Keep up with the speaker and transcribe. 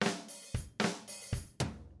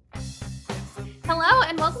Hello,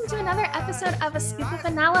 and welcome to another episode of A Scoop of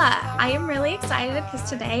Vanilla. I am really excited because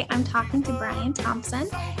today I'm talking to Brian Thompson.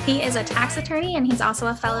 He is a tax attorney and he's also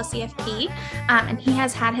a fellow CFP. And he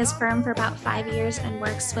has had his firm for about 5 years and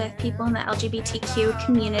works with people in the LGBTQ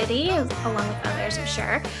community, along with others, I'm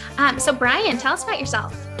sure. So, Brian, tell us about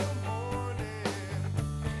yourself.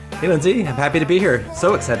 Hey, Lindsey, I'm happy to be here.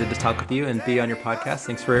 So excited to talk with you and be on your podcast.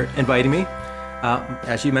 Thanks for inviting me.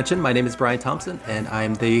 As you mentioned, my name is Brian Thompson, and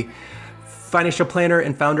I'm the financial planner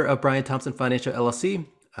and founder of Brian Thompson Financial LLC.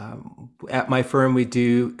 At my firm, we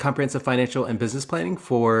do comprehensive financial and business planning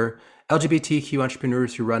for LGBTQ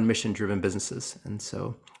entrepreneurs who run mission-driven businesses. And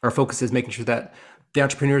so our focus is making sure that the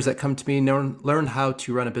entrepreneurs that come to me learn how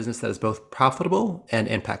to run a business that is both profitable and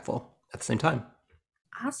impactful at the same time.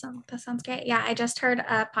 Awesome. That sounds great. Yeah, I just heard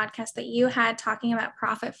a podcast that you had talking about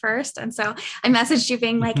Profit First. And so I messaged you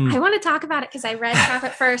being like, I want to talk about it because I read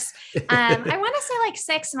Profit First. I want to say like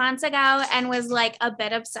 6 months ago and was like a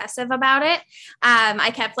bit obsessive about it.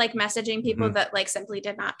 I kept like messaging people that like simply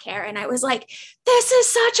did not care. And I was like, this is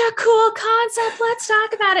such a cool concept. Let's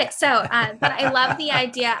talk about it. So, but I love the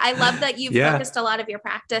idea. I love that you've focused a lot of your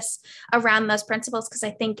practice around those principles because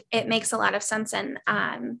I think it makes a lot of sense. And,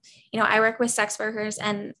 I work with sex workers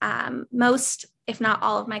and most, if not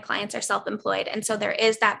all of my clients are self-employed. And so there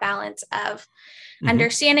is that balance of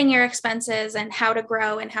understanding your expenses and how to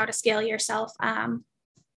grow and how to scale yourself.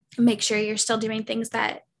 Make sure you're still doing things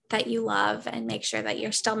that you love and make sure that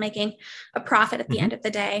you're still making a profit at the end of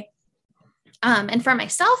the day. And for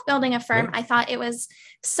myself, building a firm, I thought it was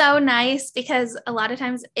so nice because a lot of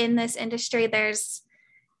times in this industry, there's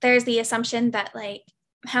the assumption that like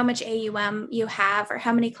how much AUM you have or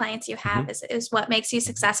how many clients you have is what makes you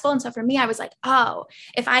successful. And so for me, I was like, oh,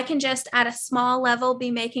 if I can just at a small level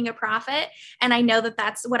be making a profit, and I know that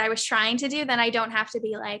that's what I was trying to do, then I don't have to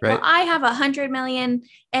be like, well, I have 100 million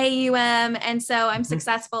AUM. And so I'm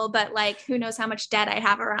successful, but like, who knows how much debt I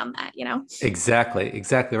have around that,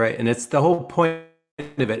 Exactly right. And it's the whole point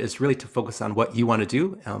of it is really to focus on what you want to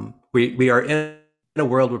do. We are in a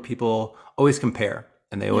world where people always compare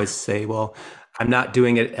and they always say, well, I'm not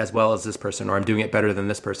doing it as well as this person, or I'm doing it better than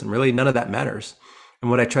this person. Really, none of that matters. And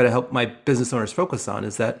what I try to help my business owners focus on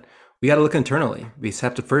is that we got to look internally. We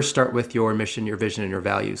have to first start with your mission, your vision, and your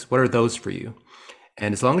values. What are those for you?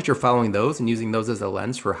 And as long as you're following those and using those as a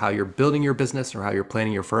lens for how you're building your business or how you're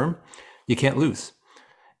planning your firm, you can't lose.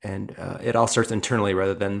 And it all starts internally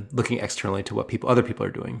rather than looking externally to what other people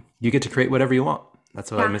are doing. You get to create whatever you want.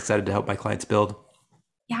 That's what I'm excited to help my clients build.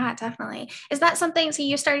 Yeah, definitely. Is that something? So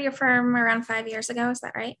you started your firm around 5 years ago. Is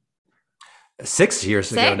that right? 6 years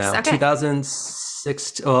ago now. Okay.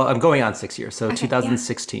 2006. Well, I'm going on 6 years. So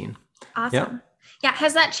 2016. Awesome. Yeah.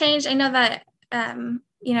 Has that changed? I know that,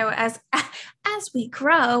 as we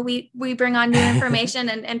grow, we bring on new information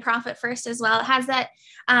and Profit First as well. Has that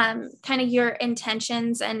kind of your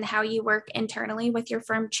intentions and how you work internally with your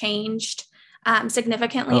firm changed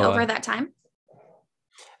significantly over that time?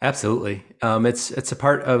 Absolutely. It's a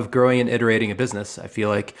part of growing and iterating a business. I feel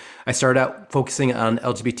like I started out focusing on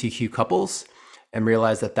LGBTQ couples and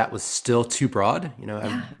realized that was still too broad.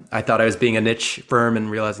 I thought I was being a niche firm and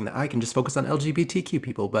realizing that I can just focus on LGBTQ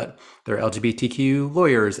people, but there are LGBTQ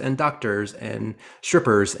lawyers and doctors and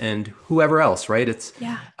strippers and whoever else, right?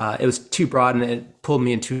 It was too broad and it pulled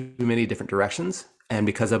me in too many different directions. And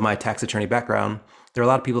because of my tax attorney background, there are a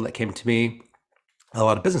lot of people that came to me, a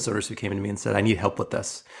lot of business owners who came to me and said, I need help with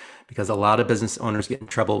this, because a lot of business owners get in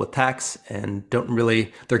trouble with tax and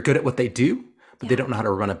they're good at what they do, but they don't know how to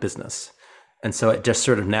run a business. And so it just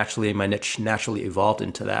sort of my niche naturally evolved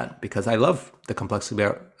into that, because I love the complexity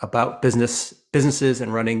about businesses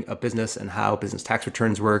and running a business and how business tax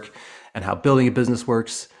returns work and how building a business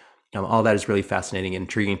works. All that is really fascinating and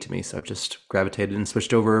intriguing to me. So I've just gravitated and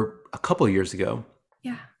switched over a couple of years ago.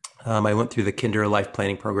 Yeah. I went through the Kinder Life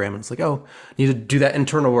Planning program, and it's like, I need to do that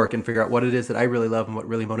internal work and figure out what it is that I really love and what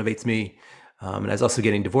really motivates me. And I was also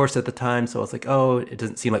getting divorced at the time. So I was like, it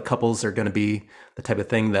doesn't seem like couples are going to be the type of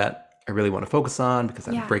thing that I really want to focus on, because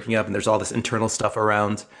I'm breaking up and there's all this internal stuff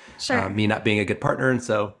around me not being a good partner. And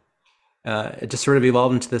so it just sort of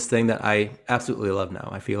evolved into this thing that I absolutely love now.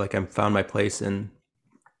 I feel like I've found my place in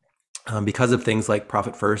because of things like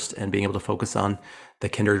Profit First and being able to focus on the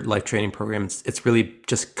Kinder Life Training program. It's really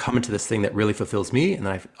just come into this thing that really fulfills me. And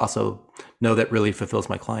then I also know that really fulfills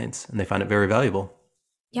my clients, and they find it very valuable.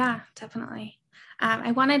 Yeah, definitely.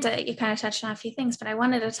 You kind of touched on a few things, but I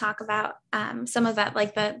wanted to talk about some of that,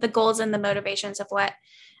 like the goals and the motivations of what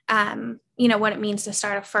what it means to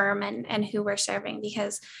start a firm and who we're serving.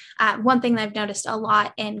 Because one thing that I've noticed a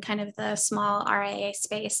lot in kind of the small RIA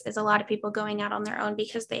space is a lot of people going out on their own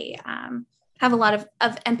because they have a lot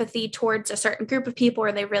of empathy towards a certain group of people,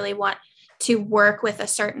 or they really want to work with a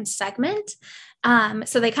certain segment.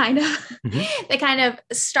 So they kind of, they kind of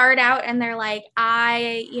start out and they're like,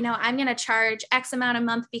 I'm going to charge X amount a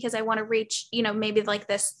month because I want to reach, maybe like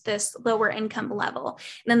this lower income level.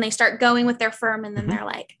 And then they start going with their firm, and then they're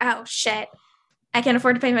like, oh shit, I can't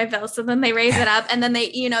afford to pay my bills. So then they raise it up, and then they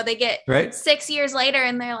get right. 6 years later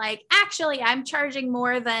and they're like, actually, I'm charging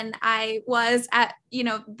more than I was at,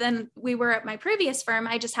 than we were at my previous firm.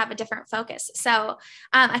 I just have a different focus. So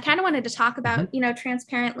I kind of wanted to talk about,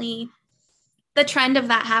 transparently the trend of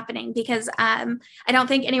that happening, because I don't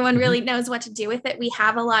think anyone really knows what to do with it. We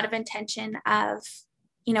have a lot of intention of,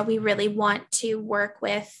 we really want to work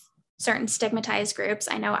with certain stigmatized groups.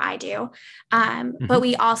 I know I do. But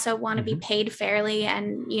we also want to be paid fairly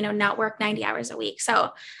and, not work 90 hours a week.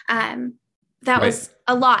 So that was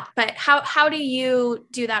a lot, but how do you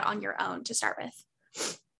do that on your own to start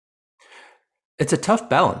with? It's a tough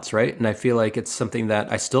balance, right? And I feel like it's something that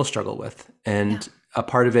I still struggle with. And a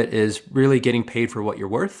part of it is really getting paid for what you're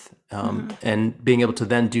worth, and being able to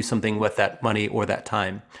then do something with that money or that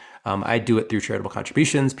time. I do it through charitable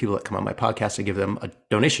contributions. People that come on my podcast, I give them a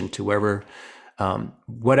donation to wherever,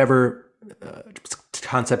 whatever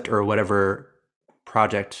concept or whatever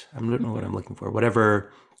project, I don't know what I'm looking for,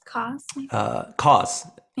 whatever cause. Cause.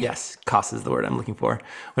 Yes, cause is the word I'm looking for.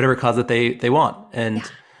 Whatever cause that they want. And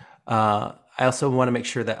I also want to make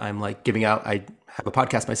sure that I'm like giving out, I have a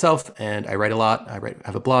podcast myself and I write a lot. I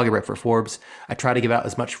have a blog, I write for Forbes. I try to give out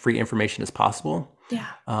as much free information as possible. Yeah.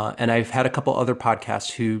 And I've had a couple other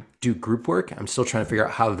podcasts who do group work. I'm still trying to figure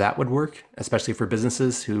out how that would work, especially for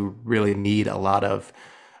businesses who really need a lot of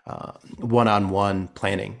one-on-one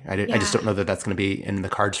planning. I just don't know that that's going to be in the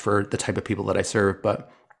cards for the type of people that I serve,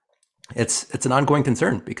 but it's an ongoing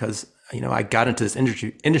concern because, I got into this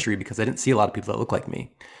industry because I didn't see a lot of people that look like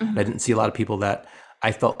me. And I didn't see a lot of people that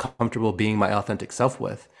I felt comfortable being my authentic self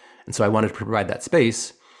with. And so I wanted to provide that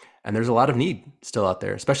space. And there's a lot of need still out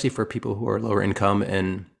there, especially for people who are lower income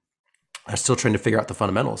and are still trying to figure out the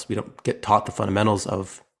fundamentals. We don't get taught the fundamentals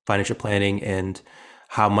of financial planning and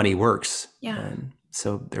how money works. Yeah. And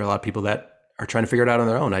so there are a lot of people that are trying to figure it out on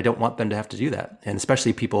their own. I don't want them to have to do that. And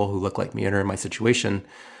especially people who look like me and are in my situation,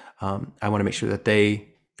 I want to make sure that they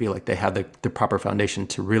feel like they have the proper foundation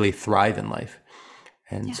to really thrive in life.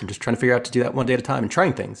 And so I'm just trying to figure out to do that one day at a time and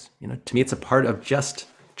trying things. To me, it's a part of just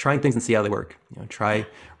trying things and see how they work. Try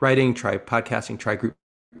writing, try podcasting, try group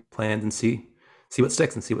plans, and see what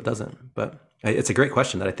sticks and see what doesn't. But it's a great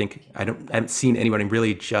question that I think I haven't seen anyone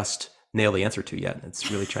really just nail the answer to yet.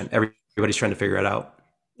 It's really everybody's trying to figure it out.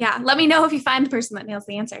 Yeah. Let me know if you find the person that nails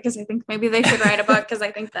the answer, because I think maybe they should write a book, because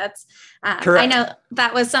I think that's, correct. I know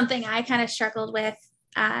that was something I kind of struggled with,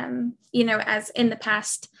 as in the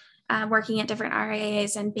past, working at different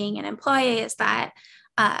RIAs and being an employee, is that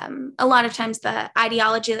a lot of times the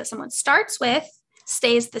ideology that someone starts with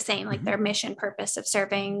stays the same, like their mission purpose of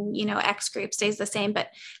serving, X group stays the same, but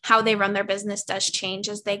how they run their business does change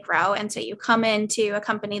as they grow. And so you come into a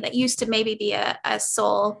company that used to maybe be a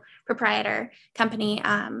sole proprietor company.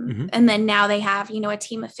 And then now they have, a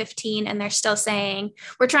team of 15, and they're still saying,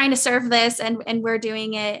 we're trying to serve this, and we're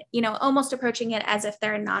doing it, almost approaching it as if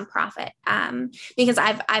they're a nonprofit. Because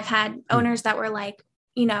I've had owners that were like,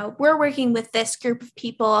 we're working with this group of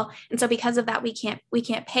people, and so because of that, we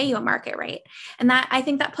can't pay you a market rate. And that, I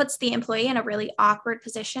think that puts the employee in a really awkward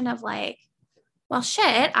position of like, well,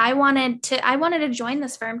 shit, I wanted to join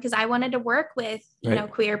this firm because I wanted to work with,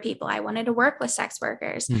 queer people. I wanted to work with sex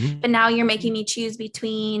workers, but now you're making me choose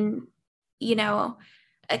between,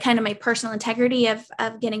 kind of my personal integrity of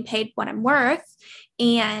getting paid what I'm worth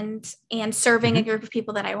and serving a group of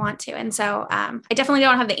people that I want to. And so I definitely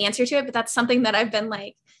don't have the answer to it, but that's something that I've been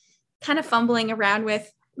like kind of fumbling around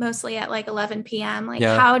with, mostly at like 11 PM. Like,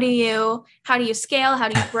 how do you scale? How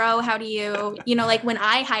do you grow? How do you, like when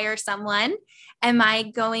I hire someone, am I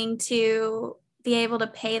going to be able to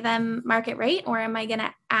pay them market rate, or am I going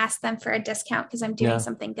to ask them for a discount because I'm doing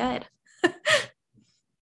something good?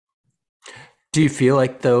 Do you feel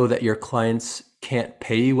like, though, that your clients can't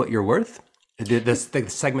pay you what you're worth? The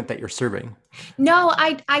segment that you're serving? No,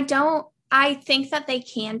 I don't. I think that they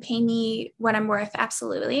can pay me what I'm worth.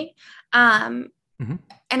 Absolutely. And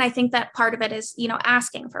I think that part of it is,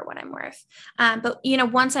 asking for what I'm worth. But,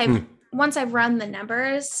 once I've run the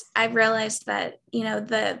numbers, I've realized that,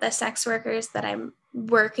 the sex workers that I'm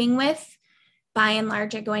working with, by and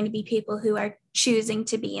large, are going to be people who are choosing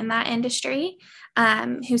to be in that industry,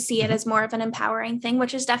 who see it as more of an empowering thing,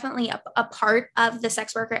 which is definitely a part of the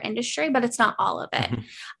sex worker industry, but it's not all of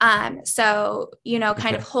it. So,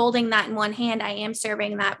 kind of holding that in one hand, I am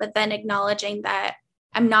serving that, but then acknowledging that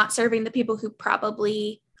I'm not serving the people who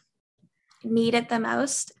probably need it the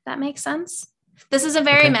most, if that makes sense. This is a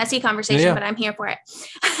very messy conversation, but I'm here for it.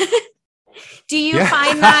 Do you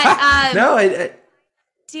find that, no,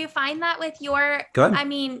 do you find that with your,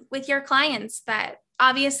 with your clients that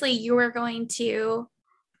obviously you are going to,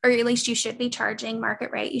 or at least you should be charging market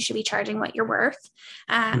rate. You should be charging what you're worth.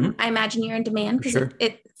 I imagine you're in demand because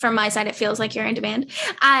it from my side, it feels like you're in demand.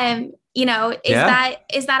 Is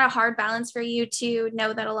that a hard balance for you to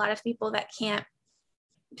know that a lot of people that can't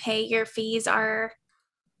pay your fees are,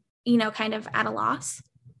 kind of at a loss?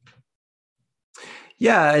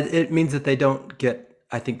 Yeah, it means that they don't get,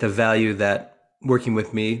 I think, the value that working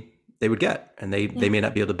with me they would get, and they may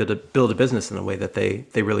not be able to build a business in a way that they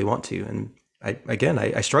really want to. And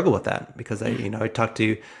I struggle with that because I talk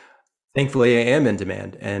to, thankfully I am in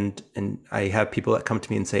demand, and I have people that come to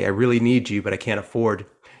me and say, I really need you, but I can't afford.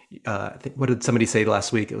 I think, what did somebody say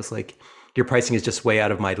last week? It was like, your pricing is just way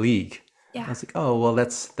out of my league. Yeah. I was like, oh, well,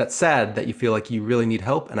 that's sad that you feel like you really need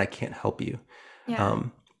help and I can't help you. Yeah.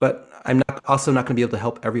 But I'm also not going to be able to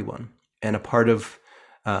help everyone. And a part of,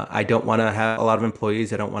 I don't want to have a lot of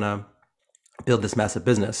employees. I don't want to build this massive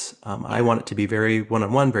business. I want it to be very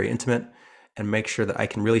one-on-one, very intimate, and make sure that I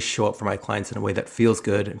can really show up for my clients in a way that feels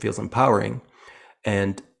good and feels empowering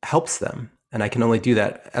and helps them. And I can only do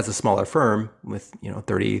that as a smaller firm with,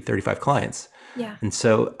 30, 35 clients. Yeah. And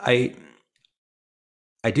so I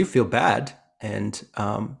do feel bad. And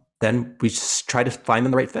then we just try to find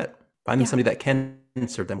them the right fit, find them somebody that can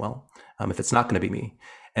serve them well. If it's not going to be me.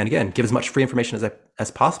 And again, give as much free information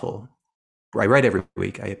as possible. I write every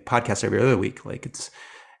week. I podcast every other week. Like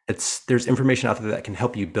there's information out there that can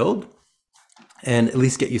help you build and at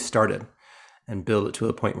least get you started and build it to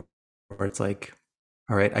a point where it's like,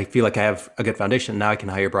 all right, I feel like I have a good foundation. Now I can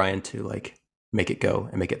hire Brian to like make it go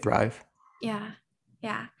and make it thrive. Yeah.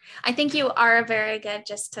 Yeah. I think you are very good,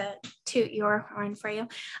 just to toot your horn for you.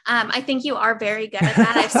 I think you are very good at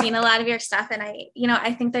that. I've seen a lot of your stuff, and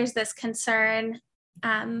I think there's this concern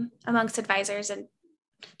amongst advisors and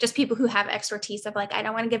just people who have expertise of like, I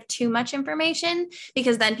don't want to give too much information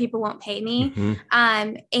because then people won't pay me. Mm-hmm.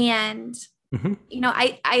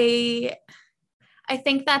 I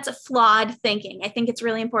think that's a flawed thinking. I think it's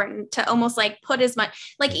really important to almost like put as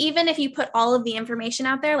much, like, even if you put all of the information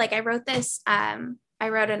out there, like I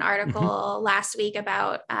wrote an article last week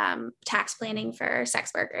about tax planning for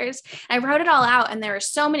sex workers. I wrote it all out, and there were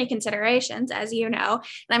so many considerations, as you know,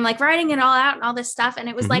 and I'm like writing it all out and all this stuff. And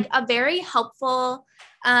it was like a very helpful,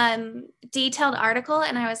 detailed article.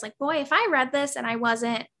 And I was like, boy, if I read this and I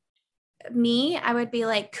wasn't me, I would be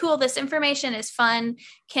like, cool, this information is fun.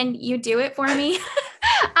 Can you do it for me?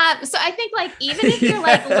 So I think like, even if you're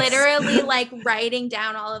like literally like writing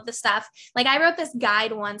down all of the stuff, like I wrote this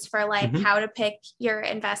guide once for like how to pick your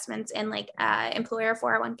investments in like employer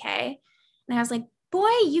 401k. And I was like, boy,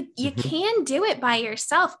 you can do it by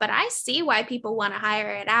yourself, but I see why people want to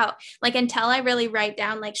hire it out. Like, until I really write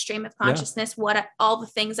down like stream of consciousness, what all the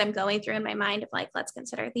things I'm going through in my mind of like, let's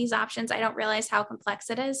consider these options, I don't realize how complex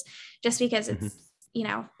it is, just because it's,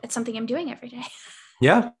 it's something I'm doing every day.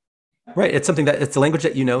 Yeah. Right. It's a language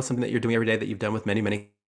that something that you're doing every day, that you've done with many,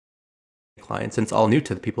 many clients. And it's all new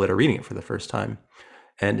to the people that are reading it for the first time.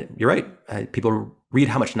 And you're right. People read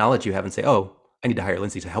how much knowledge you have and say, oh, I need to hire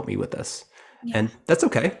Lindsey to help me with this. Yeah. And that's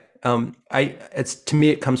okay. To me,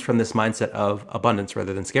 it comes from this mindset of abundance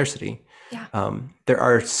rather than scarcity. Yeah. There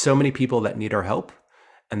are so many people that need our help,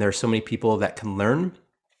 and there are so many people that can learn.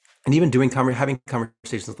 And even having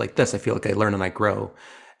conversations like this, I feel like I learn and I grow.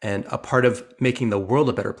 And a part of making the world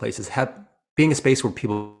a better place is being a space where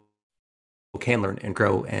people can learn and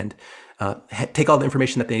grow and take all the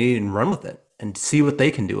information that they need and run with it and see what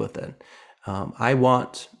they can do with it. I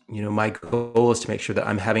want, my goal is to make sure that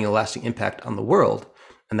I'm having a lasting impact on the world,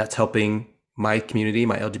 and that's helping my community,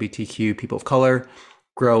 my LGBTQ people of color,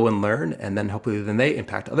 grow and learn, and then hopefully then they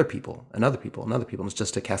impact other people and other people and other people. It's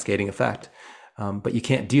just a cascading effect. But you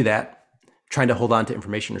can't do that trying to hold on to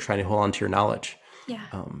information or trying to hold on to your knowledge. Yeah.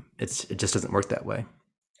 It just doesn't work that way.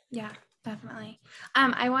 Yeah, definitely.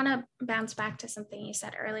 I want to bounce back to something you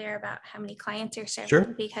said earlier about how many clients you're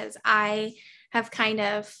serving, because I have kind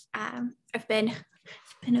of, I've been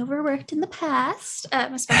overworked in the past,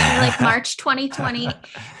 especially like March 2020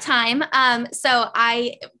 time. So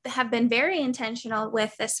I have been very intentional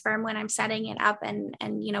with this firm when I'm setting it up and,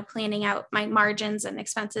 planning out my margins and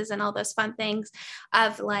expenses and all those fun things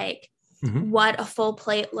of like what a full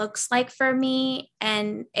plate looks like for me.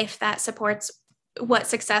 And if that supports what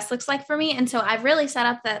success looks like for me. And so I've really set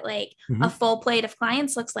up that like a full plate of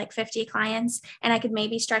clients looks like 50 clients, and I could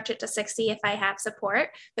maybe stretch it to 60 if I have support,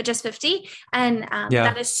 but just 50. And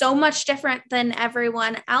that is so much different than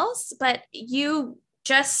everyone else. But you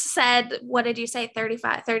just said, what did you say? 30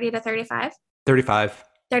 to 35? 35.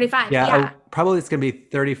 35. Yeah. Probably it's going to be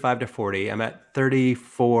 35 to 40. I'm at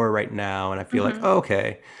 34 right now. And I feel like, oh,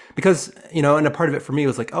 okay. Because, and a part of it for me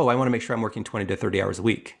was like, oh, I want to make sure I'm working 20 to 30 hours a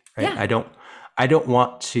week. Right. Yeah. I don't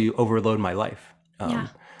want to overload my life. And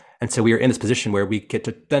so we are in this position where we get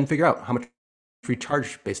to then figure out how much we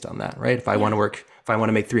charge based on that. Right. If I want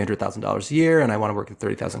to make $300,000 a year and I want to work with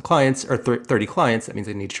 30,000 clients or 30 clients, that means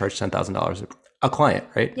I need to charge $10,000 a client.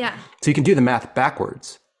 Right. Yeah. So you can do the math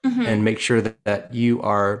backwards. And make sure that you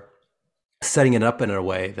are setting it up in a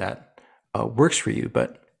way that works for you.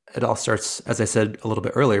 But it all starts, as I said a little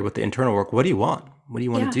bit earlier, with the internal work. What do you want? What do you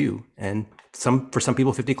want to do? And for some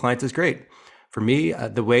people, 50 clients is great. For me,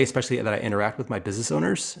 the way, especially that I interact with my business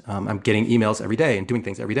owners, I'm getting emails every day and doing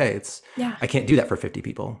things every day. I can't do that for 50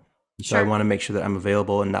 people. So I want to make sure that I'm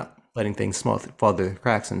available and not letting things fall through the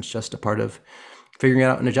cracks. And it's just a part of figuring it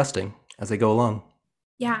out and adjusting as I go along.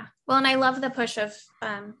 Yeah. Well, and I love the push of,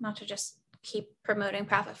 not to just keep promoting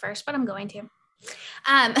profit first, but I'm going to.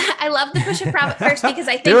 I love the push of profit first because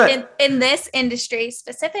I think in this industry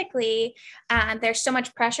specifically, there's so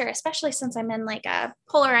much pressure, especially since I'm in like a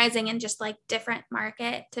polarizing and just like different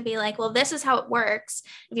market, to be like, well, this is how it works.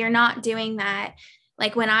 If you're not doing that,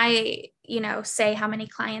 like when I, say how many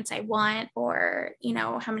clients I want, or,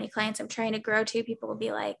 how many clients I'm trying to grow to, people will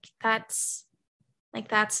be like, that's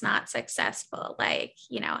not successful. Like,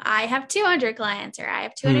 I have 200 clients or I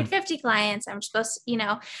have 250 clients. I'm supposed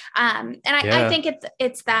to, I think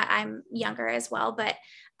it's that I'm younger as well, but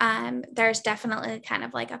there's definitely kind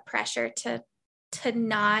of like a pressure to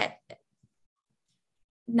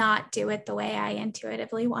not do it the way I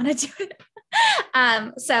intuitively want to do it.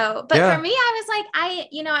 For me, I was like, I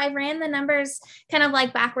ran the numbers kind of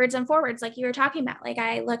like backwards and forwards, like you were talking about. Like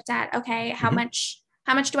I looked at, okay, how much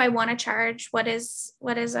do I want to charge? What is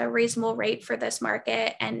a reasonable rate for this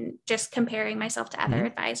market? And just comparing myself to other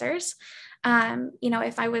advisors.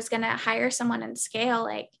 If I was going to hire someone and scale,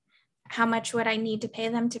 like how much would I need to pay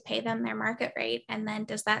them their market rate? And then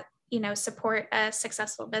does that, support a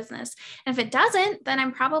successful business? And if it doesn't, then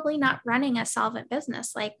I'm probably not running a solvent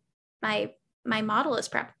business. Like my model is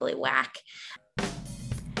probably whack.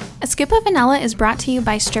 A Scoop of Vanilla is brought to you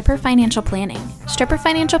by Stripper Financial Planning. Stripper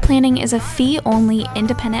Financial Planning is a fee-only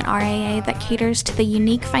independent RIA that caters to the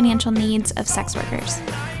unique financial needs of sex workers.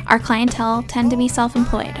 Our clientele tend to be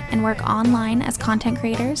self-employed and work online as content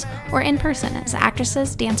creators or in person as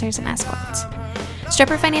actresses, dancers, and escorts.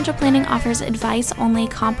 Stripper Financial Planning offers advice-only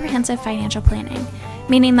comprehensive financial planning,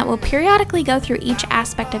 meaning that we'll periodically go through each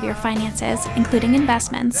aspect of your finances, including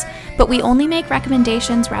investments, but we only make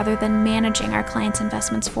recommendations rather than managing our clients'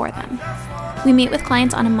 investments for them. We meet with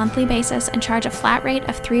clients on a monthly basis and charge a flat rate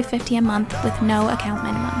of $350 a month with no account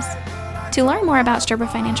minimums. To learn more about Stripper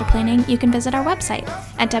Financial Planning, you can visit our website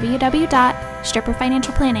at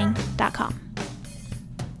www.stripperfinancialplanning.com.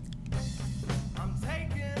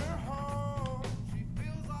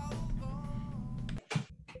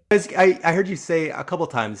 I heard you say a couple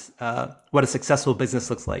times what a successful business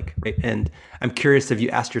looks like, right? And I'm curious if you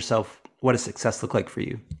asked yourself, what does success look like for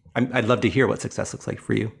you? I'd love to hear what success looks like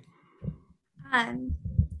for you.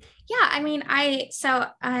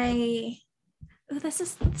 This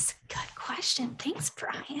is a good question. Thanks,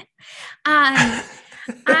 Brian. I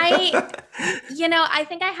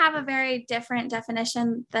think I have a very different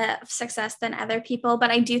definition of success than other people,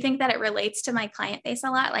 but I do think that it relates to my client base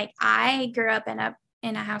a lot. Like I grew up in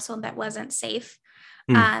a household that wasn't safe.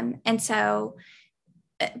 And so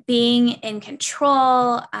being in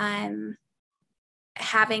control,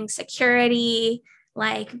 having security,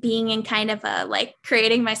 like being in kind of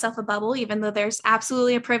creating myself a bubble, even though there's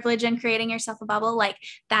absolutely a privilege in creating yourself a bubble, like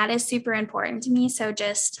that is super important to me. So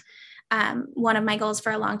just one of my goals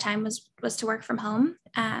for a long time was to work from home.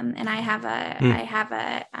 And I have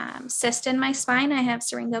a cyst in my spine. I have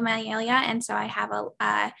syringomyelia. And so I have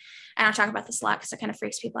I don't talk about this a lot because it kind of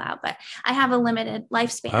freaks people out, but I have a limited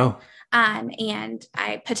lifespan. And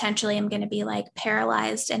I potentially am going to be like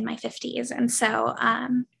paralyzed in my 50s. And so,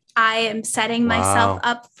 I am setting myself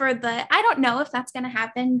up for I don't know if that's going to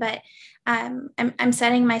happen, but I'm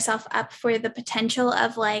setting myself up for the potential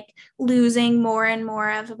of like losing more and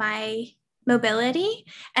more of my mobility,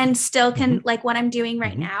 and still can like what I'm doing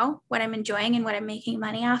right now, what I'm enjoying and what I'm making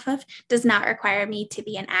money off of does not require me to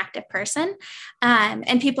be an active person.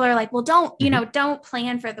 And people are like, well, don't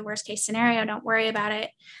plan for the worst case scenario. Don't worry about it.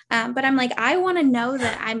 But I'm like, I want to know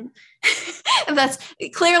that I'm That's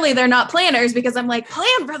clearly they're not planners, because I'm like,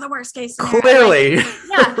 plan for the worst case scenario. Clearly. Like,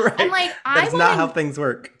 yeah. Right. I'm like, that's not how things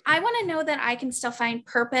work. I want to know that I can still find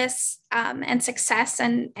purpose and success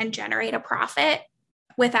and generate a profit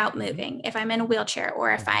without moving. If I'm in a wheelchair,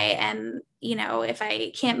 or if I am, if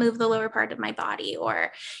I can't move the lower part of my body,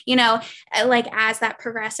 or, like as that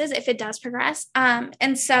progresses, if it does progress.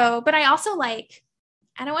 And so, but I also like,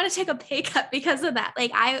 I don't want to take a pay cut because of that.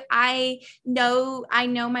 Like I know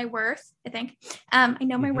my worth, I think. I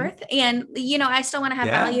know my worth, and, I still want to have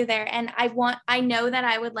value there. And I know that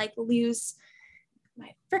I would like lose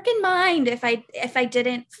my freaking mind if I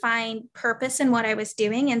didn't find purpose in what I was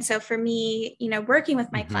doing. And so for me, working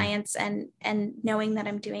with my clients and knowing that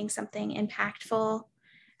I'm doing something impactful,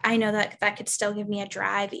 I know that that could still give me a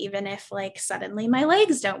drive, even if like suddenly my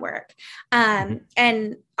legs don't work.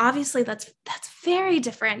 And obviously that's very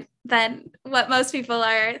different than what most people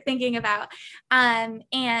are thinking about. And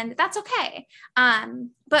that's okay.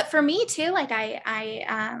 But for me too, like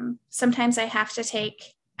I sometimes I have to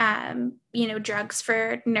take, drugs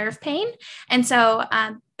for nerve pain. And so,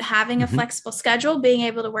 having a flexible schedule, being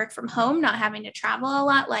able to work from home, not having to travel a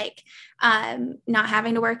lot, like, not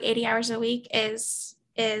having to work 80 hours a week is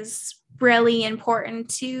really important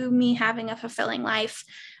to me having a fulfilling life.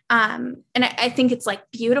 And I think it's like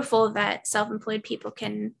beautiful that self-employed people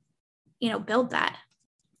can, build that.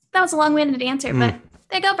 That was a long-winded answer, but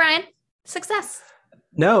there you go, Brian. Success.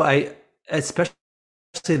 No, I especially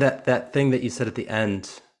that thing that you said at the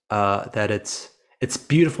end, that it's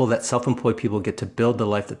beautiful that self-employed people get to build the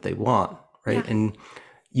life that they want, right? Yeah. And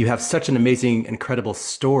you have such an amazing, incredible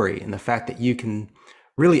story, and the fact that you can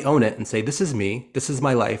really own it and say, this is me, this is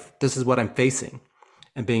my life, this is what I'm facing,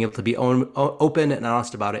 and being able to be open and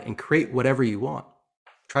honest about it and create whatever you want.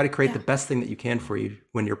 Try to create the best thing that you can for you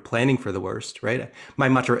when you're planning for the worst, right? My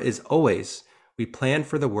mantra is always, we plan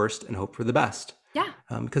for the worst and hope for the best. Yeah.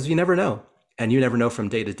 Because you never know, and you never know from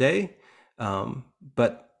day to day.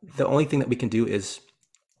 But the only thing that we can do is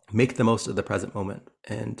make the most of the present moment.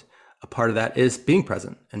 And a part of that is being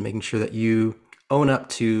present and making sure that you own up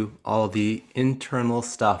to all of the internal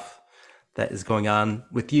stuff that is going on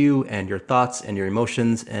with you and your thoughts and your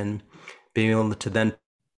emotions, and being able to then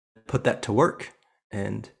put that to work.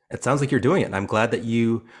 And it sounds like you're doing it. And I'm glad that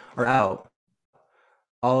you are out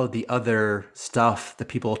all of the other stuff, the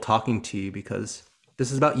people talking to you, because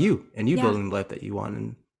this is about you and you building the life that you want,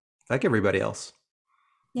 and like everybody else.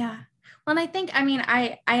 Yeah. Well, and I think,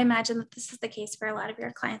 I imagine that this is the case for a lot of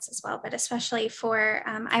your clients as well, but especially for,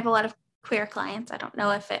 I have a lot of queer clients. I don't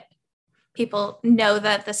know if people know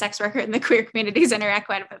that the sex worker and the queer communities interact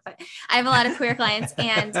quite a bit, but I have a lot of queer clients,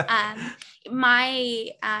 and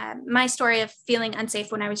my story of feeling unsafe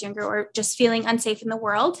when I was younger, or just feeling unsafe in the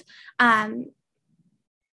world,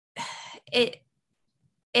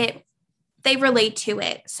 they relate to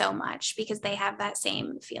it so much because they have that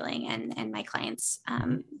same feeling. And my clients,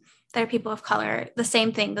 they're people of color, the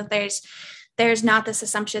same thing, that there's not this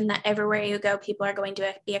assumption that everywhere you go, people are going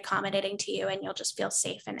to be accommodating to you and you'll just feel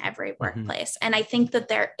safe in every workplace. And I think that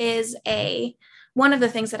there is one of the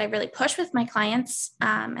things that I really push with my clients,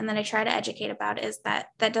 and that I try to educate about, is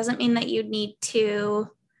that doesn't mean that you need to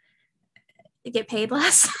get paid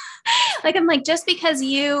less. Like, I'm like, just because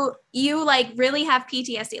you like really have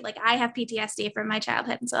PTSD, like I have PTSD from my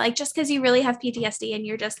childhood. And so like, just because you really have PTSD and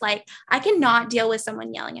you're just like, I cannot deal with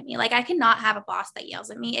someone yelling at me. Like I cannot have a boss that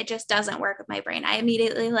yells at me. It just doesn't work with my brain. I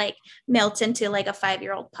immediately like melt into like a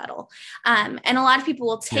 5-year-old puddle. And a lot of people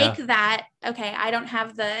will take that. Okay, I don't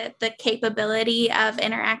have the capability of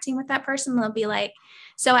interacting with that person. They'll be like,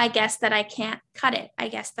 so I guess that I can't cut it. I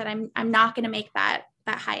guess that I'm not going to make that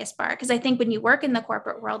highest bar. Because I think when you work in the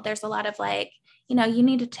corporate world, there's a lot of like, you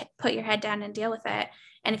need to put your head down and deal with it.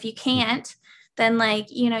 And if you can't, then like,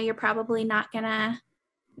 you're probably not gonna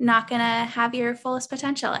have your fullest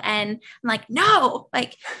potential. And I'm like, no,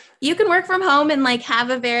 like you can work from home and like have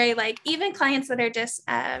a very like, even clients that are just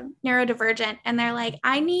neurodivergent, and they're like,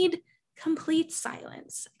 I need complete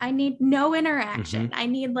silence. I need no interaction. I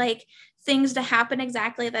need like things to happen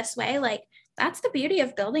exactly this way. Like, that's the beauty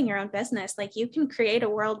of building your own business. Like you can create a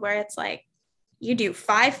world where it's like you do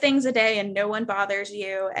 5 things a day and no one bothers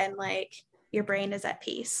you, and like your brain is at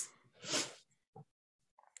peace.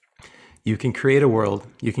 You can create a world.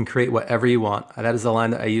 You can create whatever you want. That is the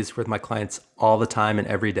line that I use with my clients all the time and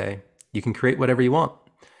every day. You can create whatever you want.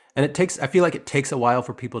 And I feel like it takes a while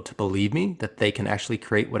for people to believe me that they can actually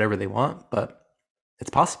create whatever they want, but it's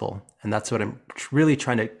possible. And that's what I'm really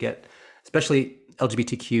trying to get, especially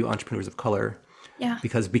LGBTQ entrepreneurs of color,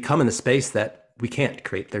 because we come in a space that we can't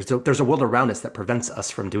create. There's a world around us that prevents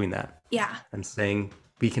us from doing that. Yeah. I'm saying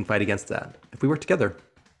we can fight against that if we work together.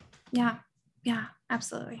 Yeah. Yeah,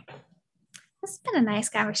 absolutely. It's been a nice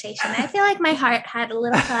conversation. I feel like my heart had a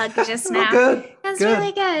little hug just Oh, now. good. That's Good.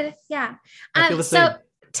 really good. Yeah. I feel the So same.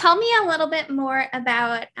 tell me a little bit more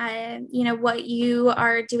about, what you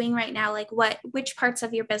are doing right now. Like which parts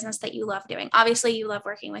of your business that you love doing. Obviously, you love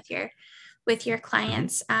working with your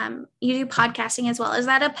clients. You do podcasting as well. Is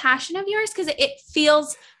that a passion of yours? Because it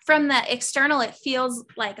feels from the external, it feels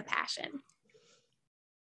like a passion.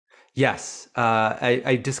 Yes.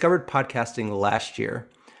 I discovered podcasting last year.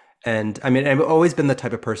 And I mean, I've always been the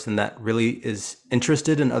type of person that really is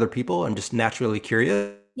interested in other people. I'm just naturally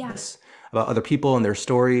curious Yeah. about other people and their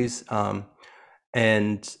stories.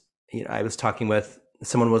 And I was talking with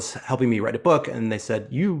someone was helping me write a book, and they said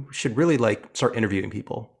you should really like start interviewing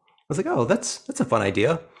people. I was like, oh, that's a fun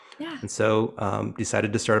idea. Yeah. And so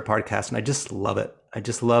decided to start a podcast, and I just love it. I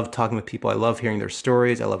just love talking with people. I love hearing their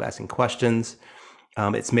stories. I love asking questions.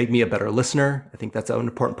 It's made me a better listener. I think that's an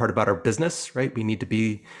important part about our business, right? We need to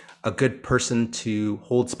be a good person to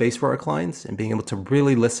hold space for our clients and being able to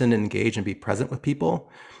really listen and engage and be present with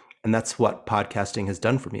people. And that's what podcasting has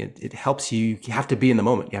done for me. It helps you. You have to be in the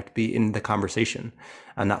moment. You have to be in the conversation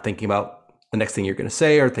and not thinking about the next thing you're going to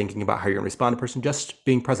say or thinking about how you're going to respond to a person, just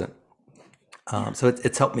being present. So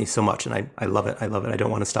it's helped me so much, and I love it. I love it. I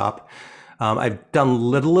don't want to stop. I've done a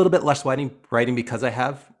little bit less writing because I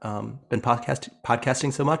have been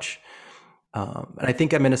podcasting so much. And I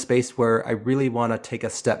think I'm in a space where I really want to take a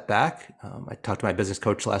step back. I talked to my business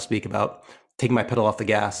coach last week about taking my pedal off the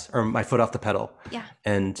gas or my foot off the pedal,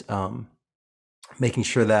 and making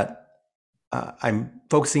sure that I'm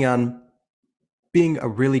focusing on being a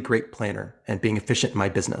really great planner and being efficient in my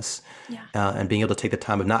business, and being able to take the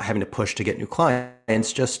time of not having to push to get new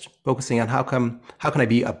clients, just focusing on how can I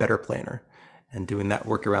be a better planner, and doing that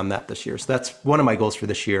work around that this year. So that's one of my goals for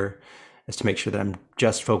this year, is to make sure that I'm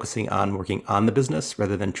just focusing on working on the business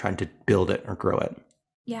rather than trying to build it or grow it.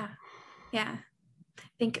 Yeah. Yeah. I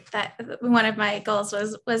think that one of my goals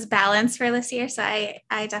was balance for this year. So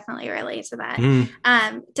I definitely relate to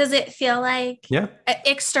that. Does it feel like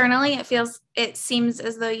externally it seems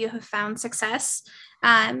as though you have found success?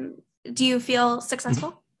 Do you feel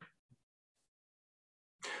successful?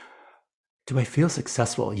 Do I feel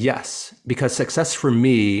successful? Yes, because success for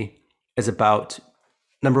me is about,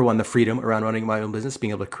 number one, the freedom around running my own business,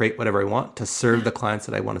 being able to create whatever I want to serve the clients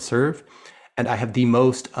that I want to serve. And I have the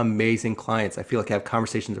most amazing clients. I feel like I have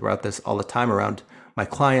conversations about this all the time around my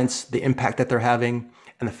clients, the impact that they're having,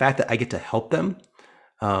 and the fact that I get to help them.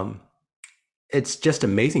 It's just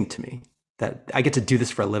amazing to me that I get to do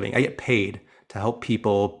this for a living. I get paid to help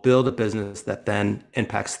people build a business that then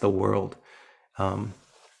impacts the world.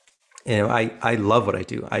 I love what I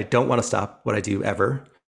do. I don't want to stop what I do ever.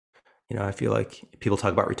 I feel like people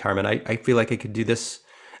talk about retirement. I feel like I could do this,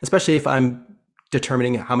 especially if I'm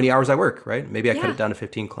determining how many hours I work, right? Maybe I cut it down to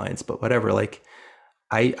 15 clients, but whatever. Like,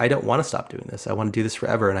 I don't want to stop doing this. I want to do this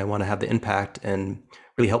forever, and I want to have the impact and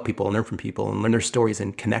really help people and learn from people and learn their stories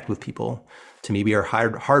and connect with people. To me, we are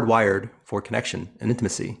hardwired for connection and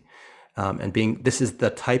intimacy. This is the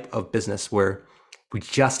type of business where we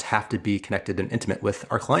just have to be connected and intimate with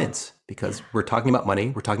our clients, because we're talking about money.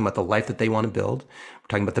 We're talking about the life that they want to build. We're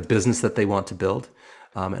talking about the business that they want to build.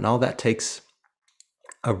 And all that takes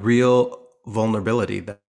a real vulnerability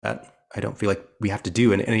that I don't feel like we have to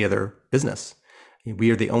do in any other business. We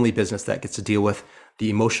are the only business that gets to deal with the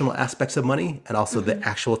emotional aspects of money and also the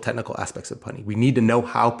actual technical aspects of money. We need to know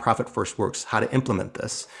how Profit First works, how to implement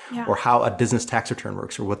this, or how a business tax return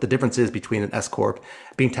works, or what the difference is between an S Corp,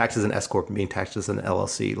 being taxed as an S Corp and being taxed as an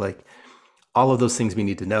LLC. Like, all of those things we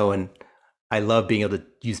need to know. And I love being able to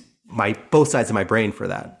use both sides of my brain for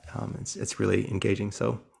that. It's really engaging.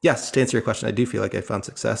 So yes, to answer your question, I do feel like I found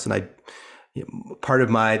success. And part of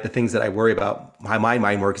the things that I worry about, how my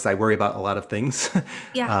mind works, is I worry about a lot of things.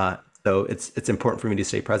 So it's important for me to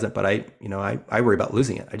stay present, but I worry about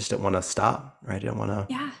losing it. I just don't want to stop, right? I don't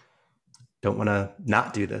want to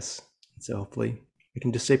not do this. So hopefully we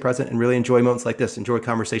can just stay present and really enjoy moments like this, enjoy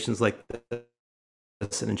conversations like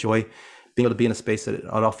this, and enjoy being able to be in a space that it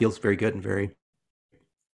all feels very good and very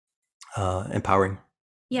empowering.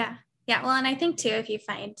 Yeah. Yeah. Well, and I think too, if you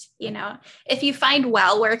find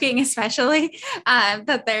while working, especially,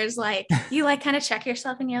 that there's you kind of check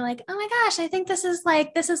yourself and you're like, oh my gosh, I think this is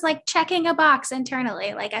like checking a box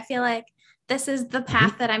internally. Like, I feel like this is the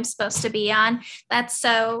path that I'm supposed to be on. That's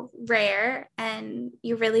so rare. And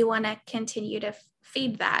you really want to continue to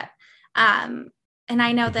feed that. And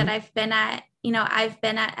I know that I've been at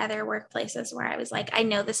other workplaces where I was like, I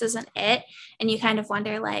know this isn't it. And you kind of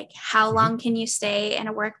wonder, like, how long can you stay in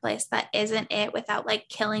a workplace that isn't it without like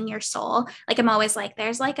killing your soul? Like, I'm always like,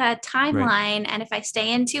 there's like a timeline. And if I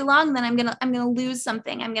stay in too long, then I'm going to lose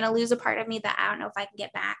something. I'm going to lose a part of me that I don't know if I can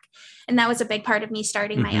get back. And that was a big part of me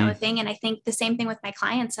starting my own thing. And I think the same thing with my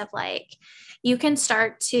clients of like, you can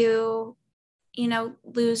start to,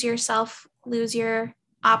 lose yourself, lose your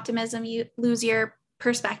optimism, you lose your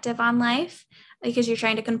perspective on life because you're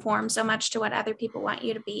trying to conform so much to what other people want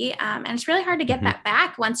you to be. And it's really hard to get that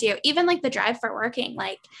back once you, even like the drive for working,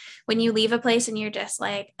 like when you leave a place and you're just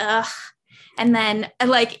like, ugh. And then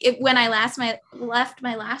like when I left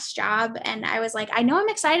my last job and I was like, I know I'm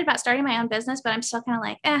excited about starting my own business, but I'm still kind of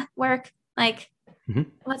like, work, like,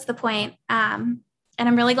 what's the point? And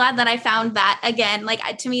I'm really glad that I found that again.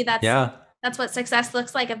 Like to me, that's what success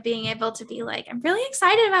looks like, of being able to be like, I'm really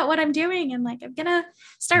excited about what I'm doing. And like, I'm going to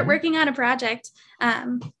start working on a project.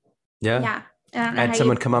 I had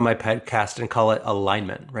someone come on my podcast and call it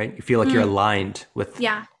alignment, right? You feel like you're aligned with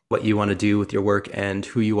what you want to do with your work and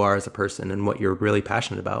who you are as a person and what you're really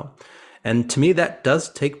passionate about. And to me, that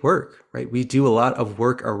does take work, right? We do a lot of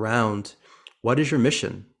work around what is your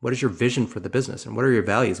mission? What is your vision for the business? And what are your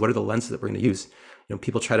values? What are the lenses that we're going to use?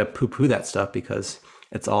 People try to poo-poo that stuff because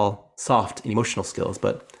it's all soft and emotional skills,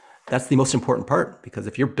 but that's the most important part, because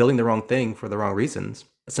if you're building the wrong thing for the wrong reasons,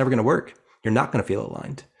 it's never going to work. You're not going to feel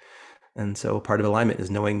aligned. And so part of alignment is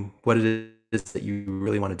knowing what it is that you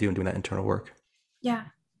really want to do and doing that internal work. Yeah.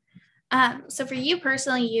 So for you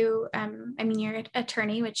personally, you're an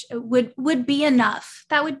attorney, which would be enough.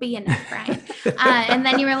 That would be enough, Brian. And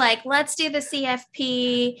then you were like, let's do the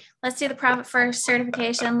CFP, let's do the Profit First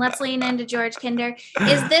certification, let's lean into George Kinder.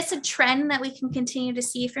 Is this a trend that we can continue to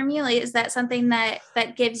see from you? Like, is that something that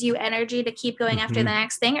gives you energy to keep going after the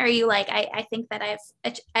next thing? Or are you like, I think that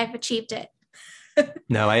I've achieved it?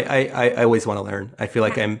 No, I always want to learn. I feel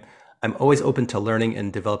like I'm always open to learning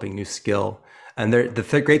and developing new skill. And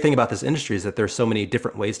the great thing about this industry is that there's so many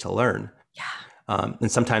different ways to learn. Yeah. And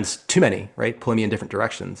sometimes too many, right? Pulling me in different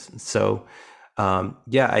directions. So, I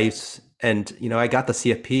got the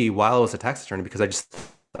CFP while I was a tax attorney because I just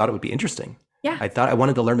thought it would be interesting. Yeah. I thought I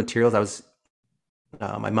wanted to learn materials.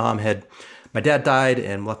 My dad died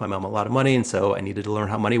and left my mom a lot of money. And so I needed to learn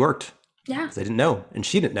how money worked. Yeah. Because I didn't know and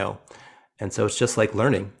she didn't know. And so it's just like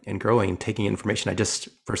learning and growing and taking information.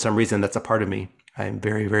 For some reason, that's a part of me. I'm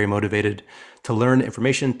very, very motivated to learn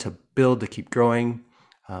information, to build, to keep growing.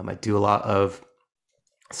 I do a lot of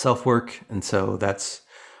self-work. And so that's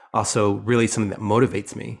also really something that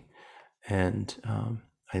motivates me. And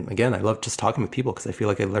I love just talking with people because I feel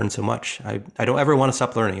like I learn so much. I don't ever want to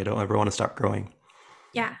stop learning. I don't ever want to stop growing.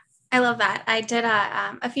 Yeah, I love that. I did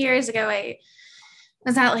a few years ago, I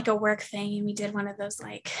was at like a work thing and we did one of those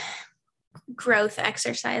like growth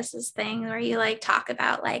exercises thing where you like talk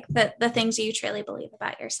about like the things you truly believe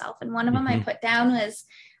about yourself. And one of them I put down was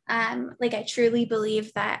like, I truly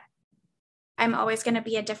believe that I'm always going to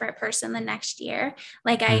be a different person the next year.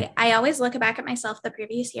 Like I always look back at myself the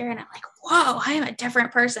previous year and I'm like, whoa, I am a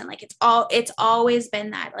different person. Like it's always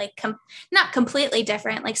been that, like not completely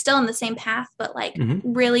different, like still in the same path, but like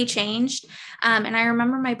really changed. And I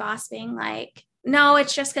remember my boss being like, no,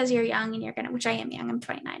 it's just because you're young and you're going to, which I am young, I'm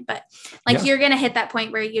 29, but like, you're going to hit that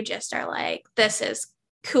point where you just are like, this is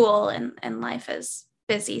cool. And life is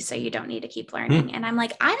busy. So you don't need to keep learning. And I'm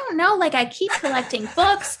like, I don't know. Like I keep collecting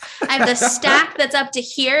books. I have the stack that's up to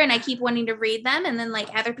here and I keep wanting to read them. And then like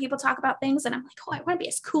other people talk about things and I'm like, oh, I want to be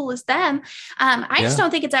as cool as them. I just don't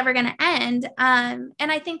think it's ever going to end. And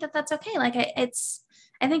I think that that's okay. Like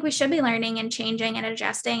I think we should be learning and changing and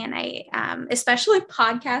adjusting. And I, especially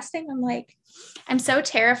podcasting, I'm so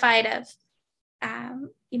terrified of,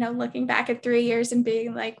 looking back at 3 years and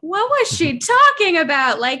being like, what was she talking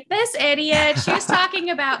about? Like this idiot, she was talking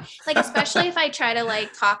about like, especially if I try to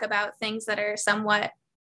like talk about things that are somewhat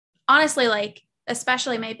honestly, like,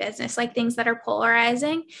 especially my business, like things that are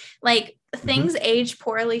polarizing, like things age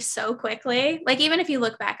poorly so quickly. Like, even if you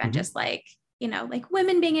look back on just like, like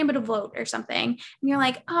women being able to vote or something, and you're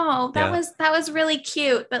like, oh, that was really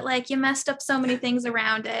cute, but like you messed up so many things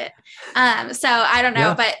around it. So I don't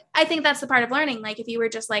know, but I think that's the part of learning. Like if you were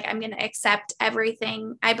just like, I'm going to accept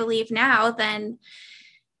everything I believe now, then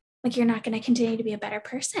like, you're not going to continue to be a better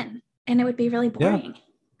person. And it would be really boring.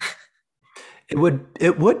 It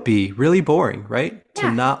would be really boring, right? Yeah.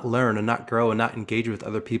 To not learn and not grow and not engage with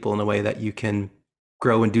other people in a way that you can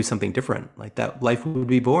grow and do something different. Like that life would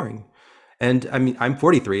be boring. And I mean, I'm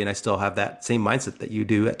 43 and I still have that same mindset that you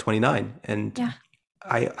do at 29. And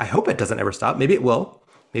I hope it doesn't ever stop. Maybe it will.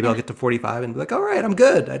 Maybe I'll get to 45 and be like, all right, I'm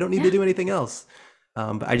good. I don't need to do anything else.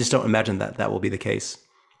 But I just don't imagine that will be the case.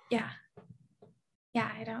 Yeah. Yeah,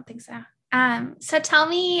 I don't think so. So tell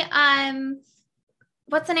me,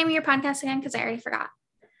 what's the name of your podcast again? Because I already forgot.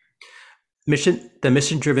 The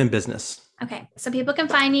Mission Driven Business. Okay, so people can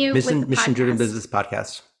find you Mission Driven Business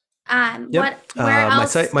Podcast. Where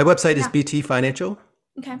else? My website is BT Financial.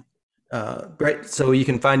 Okay. Right. So you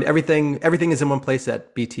can find everything. Everything is in one place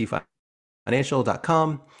at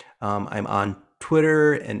btfinancial.com. I'm on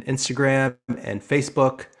Twitter and Instagram and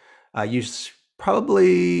Facebook. I use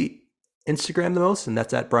probably Instagram the most, and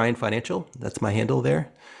that's at Brian Financial. That's my handle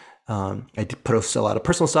there. I post a lot of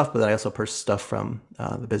personal stuff, but then I also post stuff from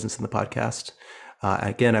the business and the podcast.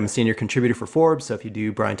 Again, I'm a senior contributor for Forbes. So if you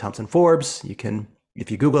do Brian Thompson Forbes,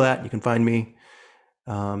 if you Google that, you can find me.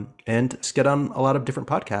 And just get on a lot of different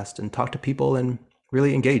podcasts and talk to people and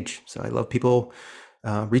really engage. So I love people.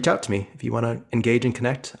 Reach out to me if you want to engage and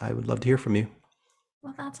connect. I would love to hear from you.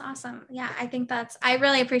 Well, that's awesome. Yeah, I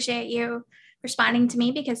really appreciate you responding to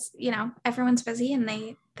me because, everyone's busy and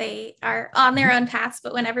they are on their own paths.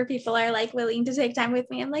 But whenever people are like willing to take time with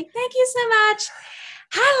me, I'm like, thank you so much.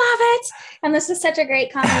 I love it. And this was such a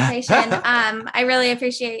great conversation. I really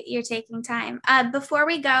appreciate you taking time. Before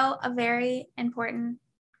we go, a very important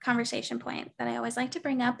conversation point that I always like to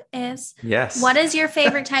bring up is, yes, what is your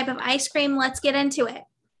favorite type of ice cream? Let's get into it.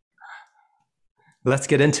 Let's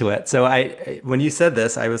get into it. So when you said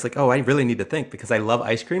this, I was like, oh, I really need to think because I love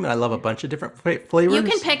ice cream and I love a bunch of different flavors. You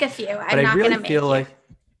can pick a few. I'm not going to make you.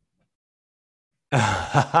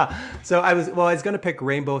 So I was going to pick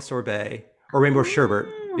rainbow sorbet or rainbow sherbet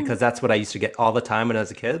because that's what I used to get all the time when I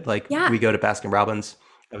was a kid. We go to Baskin Robbins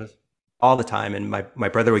all the time, and my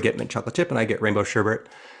brother would get mint chocolate chip and I get rainbow sherbet.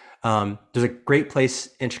 There's a great place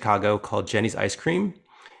in Chicago called Jenny's Ice Cream,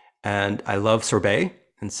 and I love sorbet.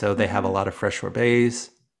 And so they have a lot of fresh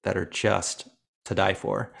sorbets that are just to die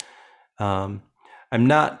for.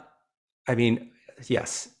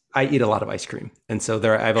 Yes, I eat a lot of ice cream. And so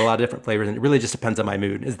I have a lot of different flavors, and it really just depends on my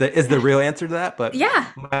mood is the real answer to that. But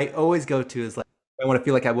yeah, my always go to is I want to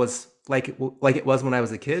feel like I was like it was when I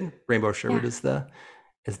was a kid. Rainbow sherbet is the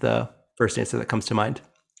first answer that comes to mind.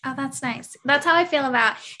 Oh, that's nice. That's how I feel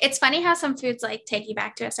about, it's funny how some foods take you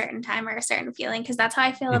back to a certain time or a certain feeling. Cause that's how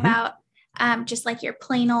I feel about just your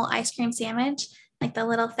plain old ice cream sandwich, the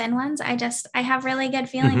little thin ones. I have really good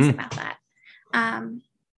feelings about that.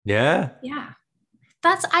 Yeah.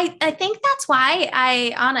 I think that's why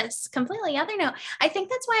completely other note, I think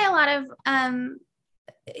that's why a lot of, I'm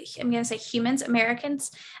going to say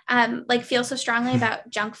Americans, feel so strongly about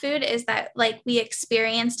junk food is that we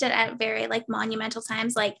experienced it at very monumental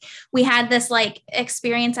times. We had this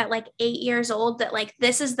experience at 8 years old that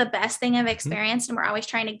this is the best thing I've experienced. And we're always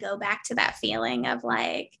trying to go back to that feeling of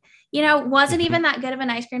was it even that good of an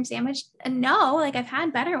ice cream sandwich? No, I've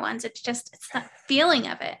had better ones. It's that feeling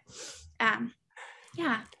of it.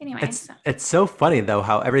 Yeah. Anyway, it's so funny though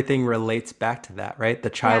how everything relates back to that, right? The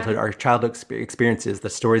childhood, our childhood experiences, the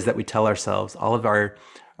stories that we tell ourselves, all of our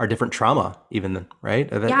different trauma, even, right?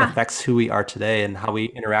 It affects who we are today and how we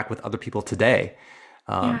interact with other people today.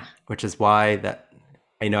 Which is why that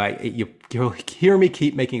you'll hear me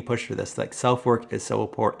keep making a push for this. Self-work is so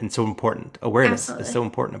important. Awareness is so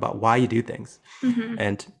important about why you do things.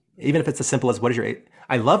 And even if it's as simple as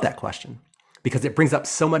I love that question. Because it brings up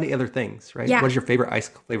so many other things, right? Yeah. What is your favorite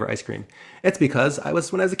flavor ice cream? It's because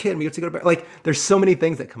when I was a kid, we used to go to there's so many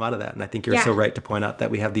things that come out of that. And I think you're so right to point out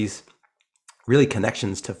that we have these really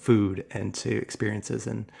connections to food and to experiences.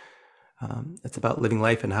 And it's about living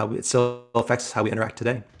life and how it still affects how we interact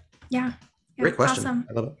today. Yeah. Great question. Awesome.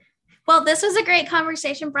 I love it. Well, this was a great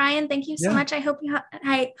conversation, Brian. Thank you so much. I hope you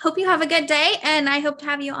have a good day, and I hope to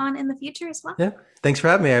have you on in the future as well. Yeah. Thanks for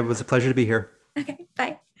having me. It was a pleasure to be here. Okay.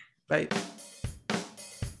 Bye. Bye.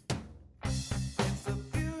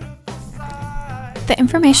 The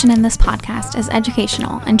information in this podcast is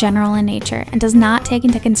educational and general in nature and does not take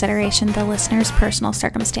into consideration the listener's personal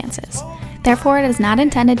circumstances. Therefore, it is not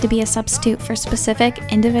intended to be a substitute for specific,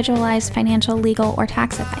 individualized financial, legal, or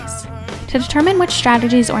tax advice. To determine which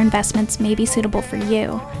strategies or investments may be suitable for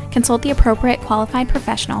you, consult the appropriate qualified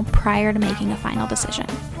professional prior to making a final decision.